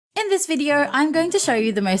In this video, I'm going to show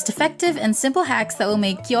you the most effective and simple hacks that will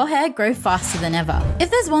make your hair grow faster than ever.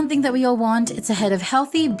 If there's one thing that we all want, it's a head of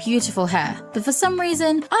healthy, beautiful hair. But for some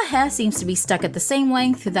reason, our hair seems to be stuck at the same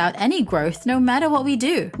length without any growth no matter what we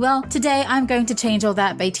do. Well, today I'm going to change all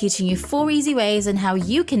that by teaching you 4 easy ways on how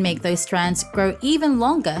you can make those strands grow even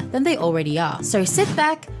longer than they already are. So sit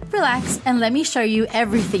back, relax, and let me show you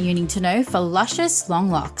everything you need to know for luscious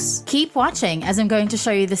long locks. Keep watching as I'm going to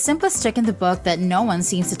show you the simplest trick in the book that no one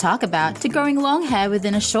seems to talk about to growing long hair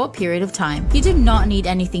within a short period of time. You do not need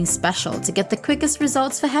anything special to get the quickest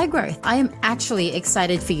results for hair growth. I am actually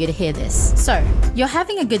excited for you to hear this. So, you're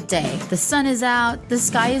having a good day. The sun is out, the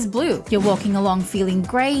sky is blue. You're walking along feeling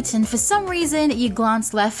great, and for some reason, you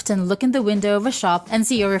glance left and look in the window of a shop and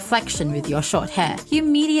see your reflection with your short hair. You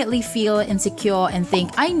immediately feel insecure and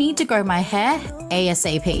think, I need to grow my hair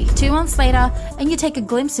ASAP. 2 months later, and you take a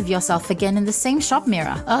glimpse of yourself again in the same shop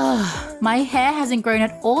mirror. Ugh, my hair hasn't grown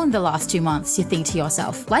at all in the last 2 months, you think to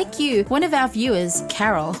yourself. Like you, one of our viewers,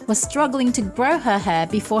 Carol, was struggling to grow her hair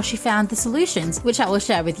before she found the solutions, which I will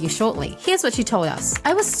share with you shortly. Here's what she told us.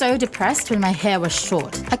 I was so depressed when my hair was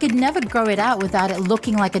short. I could never grow it out without it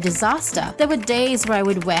looking like a disaster. There were days where I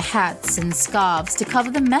would wear hats and scarves to cover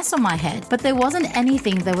the mess on my head, but there wasn't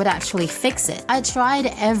anything that would actually fix it. I tried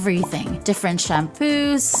everything. Different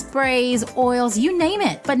shampoos, sprays, oils, you name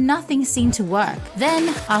it, but nothing seemed to work. Then,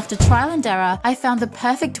 after trial and error, I found the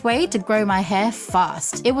perfect way to grow my hair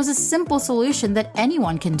fast. It was a simple solution that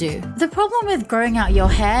anyone can do. The problem with growing out your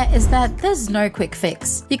hair is that there's no quick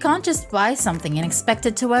fix. You can't just buy something and expect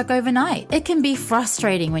it to work overnight. It can be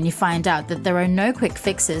frustrating when you find out that there are no quick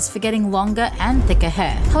fixes for getting longer and thicker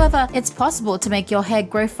hair. However, it's possible to make your hair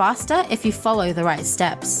grow faster if you follow the right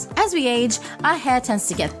steps. As we age, our hair tends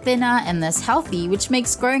to get thinner and less healthy, which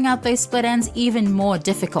makes growing out those split ends even more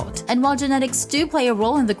difficult. And while genetics do play a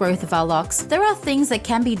role in the growth of our locks, there are things that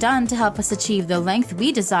can be done to help us achieve the length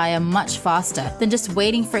we desire much faster than just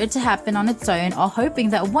waiting for it to happen on its own or hoping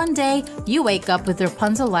that one day you wake up with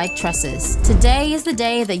Rapunzel-like tresses. Today is the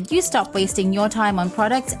day that you stop wasting your time on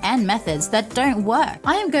products and methods that don't work.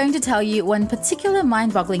 I am going to tell you one particular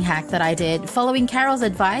mind-boggling hack that I did following Carol's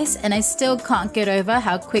advice, and I still can't get over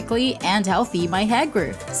how quickly and healthy my hair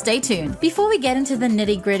grew. Stay tuned. Before we get into the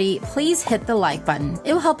nitty-gritty, please hit the like button.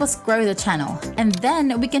 It will help us grow the channel, and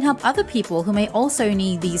then we can help other people who may also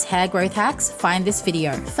need these hair growth hacks find this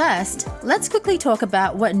video. First, let's quickly talk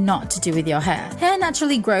about what not to do with your hair. Hair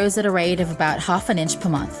naturally grows at a rate of about ½ an inch per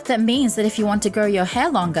month. That means that if you want to grow your hair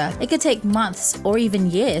longer, it could take months or even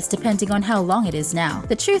years depending on how long it is now.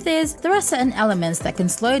 The truth is, there are certain elements that can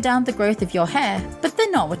slow down the growth of your hair, but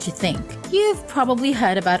they're not what you think. You've probably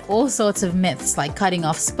heard about all sorts of myths like cutting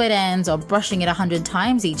off split ends or brushing it 100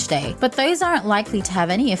 times each day, but those aren't likely to have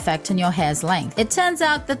any effect on your hair's length. It turns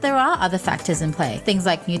out that there are other factors in play, things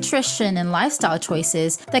like nutrition and lifestyle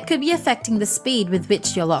choices that could be affecting the speed with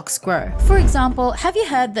which your locks grow. For example, have you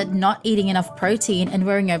heard that not eating enough protein and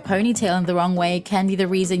wearing your ponytail in the wrong way can be the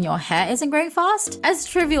reason your hair isn't growing fast? As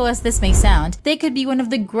trivial as this may sound, they could be one of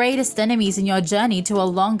the greatest enemies in your journey to a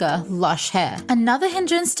longer, lush hair. Another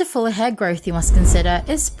hindrance to fuller hair growth you must consider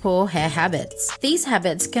is poor hair habits. These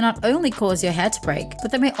habits can not only cause your hair to break,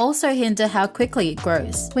 but they may also hinder how quickly it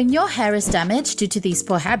grows. When your hair is damaged due to these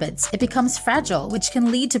poor habits, it becomes fragile, which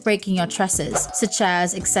can lead to breaking your tresses, such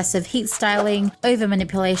as excessive heat styling, over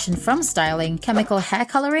manipulation from styling, chemical hair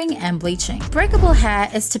coloring, and bleaching. Breakable hair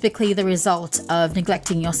is typically the result of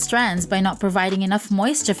neglecting your strands by not providing enough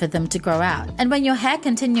moisture for them to grow out. And when your hair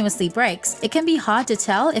continuously breaks, it can be hard to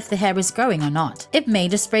tell if the hair is growing or not. It may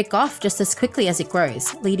just break off just as quickly as it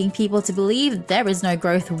grows, leading people to believe there is no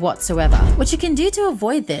growth whatsoever. What you can do to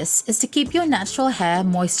avoid this is to keep your natural hair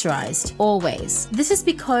moisturized, always. This is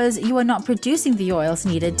because you are not producing the oils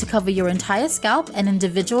needed to cover your entire scalp and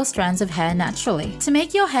individual strands of hair naturally. To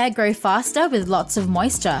make your hair grow faster with lots of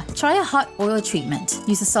moisture, try a hot oil treatment.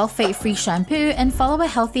 Use a sulfate-free shampoo and follow a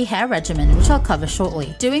healthy hair regimen, which I'll cover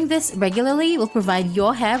shortly. Doing this regularly will provide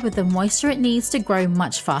your hair with the moisture it needs to grow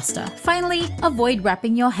much faster. Finally, avoid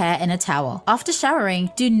wrapping your hair in a towel. After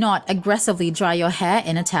showering, do not aggressively dry your hair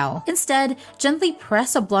in a towel. Instead, gently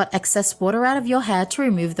press or blot excess water out of your hair to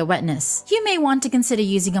remove the wetness. You may want to consider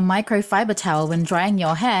using a microfiber towel when drying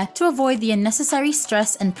your hair to avoid the unnecessary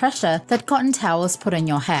stress and pressure that cotton towels put on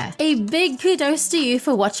your hair. A big kudos to you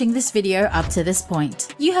for watching this video up to this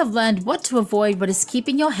point. You have learned what to avoid what is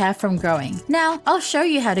keeping your hair from growing. Now, I'll show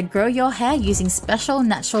you how to grow your hair using special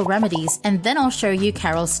natural remedies, and then I'll show you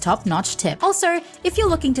Carol's top-notch tip. Also, if you're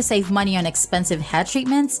looking to save money on expensive hair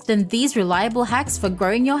treatments, then these reliable hacks for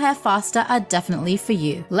growing your hair faster are definitely for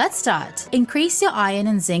you. Let's start. Increase your iron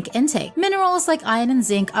and zinc intake. Minerals like iron and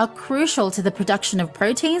zinc are crucial to the production production of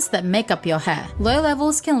proteins that make up your hair. Low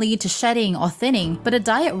levels can lead to shedding or thinning, but a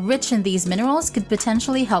diet rich in these minerals could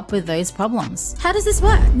potentially help with those problems. How does this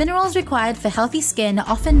work? Minerals required for healthy skin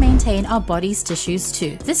often maintain our body's tissues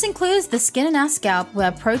too. This includes the skin in our scalp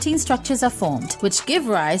where protein structures are formed, which give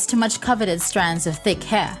rise to much coveted strands of thick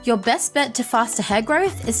hair. Your best bet to faster hair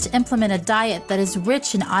growth is to implement a diet that is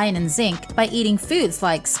rich in iron and zinc by eating foods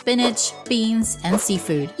like spinach, beans, and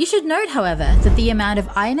seafood. You should note, however, that the amount of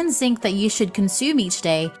iron and zinc that you should consume each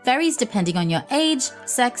day varies depending on your age,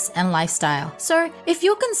 sex, and lifestyle. So, if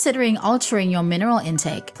you're considering altering your mineral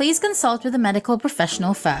intake, please consult with a medical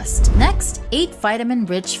professional first. Next, eat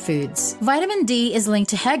vitamin-rich foods. Vitamin D is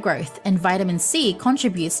linked to hair growth, and vitamin C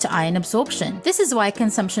contributes to iron absorption. This is why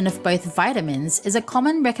consumption of both vitamins is a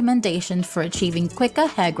common recommendation for achieving quicker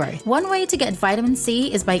hair growth. One way to get vitamin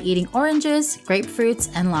C is by eating oranges,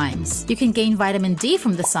 grapefruits, and limes. You can gain vitamin D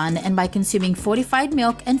from the sun and by consuming fortified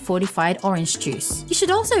milk and fortified orange juice. You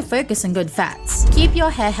should also focus on good fats. Keep your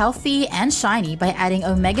hair healthy and shiny by adding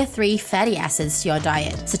omega-3 fatty acids to your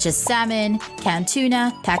diet, such as salmon, canned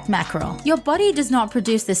tuna, packed mackerel. Your body does not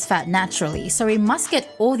produce this fat naturally, so we must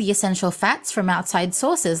get all the essential fats from outside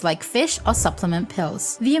sources like fish or supplement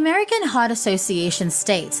pills. The American Heart Association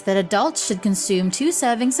states that adults should consume 2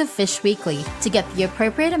 servings of fish weekly to get the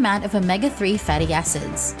appropriate amount of omega-3 fatty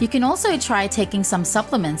acids. You can also try taking some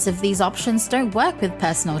supplements if these options don't work with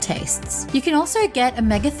personal tastes. You can also get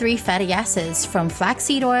omega-3 fatty acids from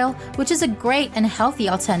flaxseed oil, which is a great and healthy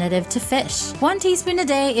alternative to fish. 1 teaspoon a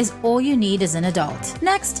day is all you need as an adult.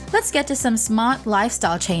 Next, let's get to some smart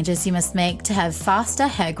lifestyle changes you must make to have faster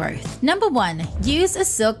hair growth. Number 1. Use a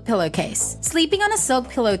silk pillowcase. Sleeping on a silk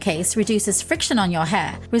pillowcase reduces friction on your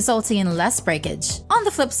hair, resulting in less breakage. On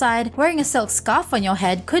the flip side, wearing a silk scarf on your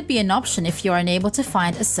head could be an option if you're unable to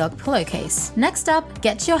find a silk pillowcase. Next up,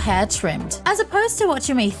 get your hair trimmed. As opposed to what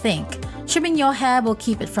you may think, trimming your hair will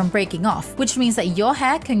keep it from breaking off, which means that your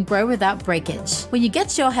hair can grow without breakage. When you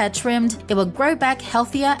get your hair trimmed, it will grow back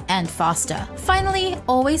healthier and faster. Finally,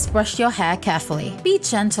 always brush your hair carefully. Be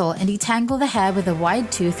gentle and detangle the hair with a wide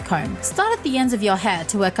tooth comb. Start at the ends of your hair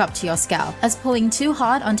to work up to your scalp, as pulling too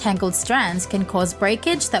hard on tangled strands can cause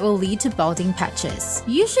breakage that will lead to balding patches.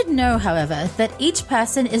 You should know, however, that each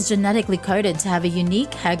person is genetically coded to have a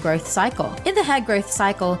unique hair growth cycle. In the hair growth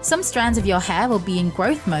cycle, some strands of your hair will be in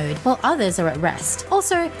growth mode, while others are at rest.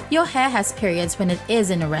 Also, your hair has periods when it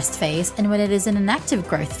is in a rest phase and when it is in an active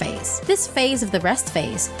growth phase. This phase of the rest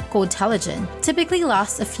phase, called telogen, typically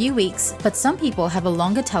lasts a few weeks, but some people have a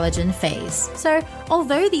longer telogen phase. So,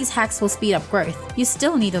 although these hacks will speed up growth, you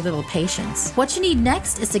still need a little patience. What you need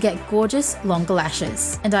next is to get gorgeous longer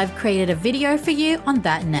lashes, and I've created a video for you on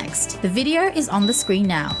that next. The video is on the screen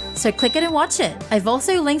now, so click it and watch it. I've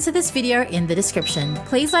also linked to this video in the description.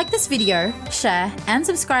 Please like this video, share, and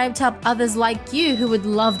subscribe to help others like you who would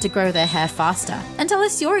love to grow their hair faster. And tell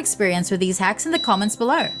us your experience with these hacks in the comments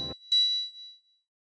below.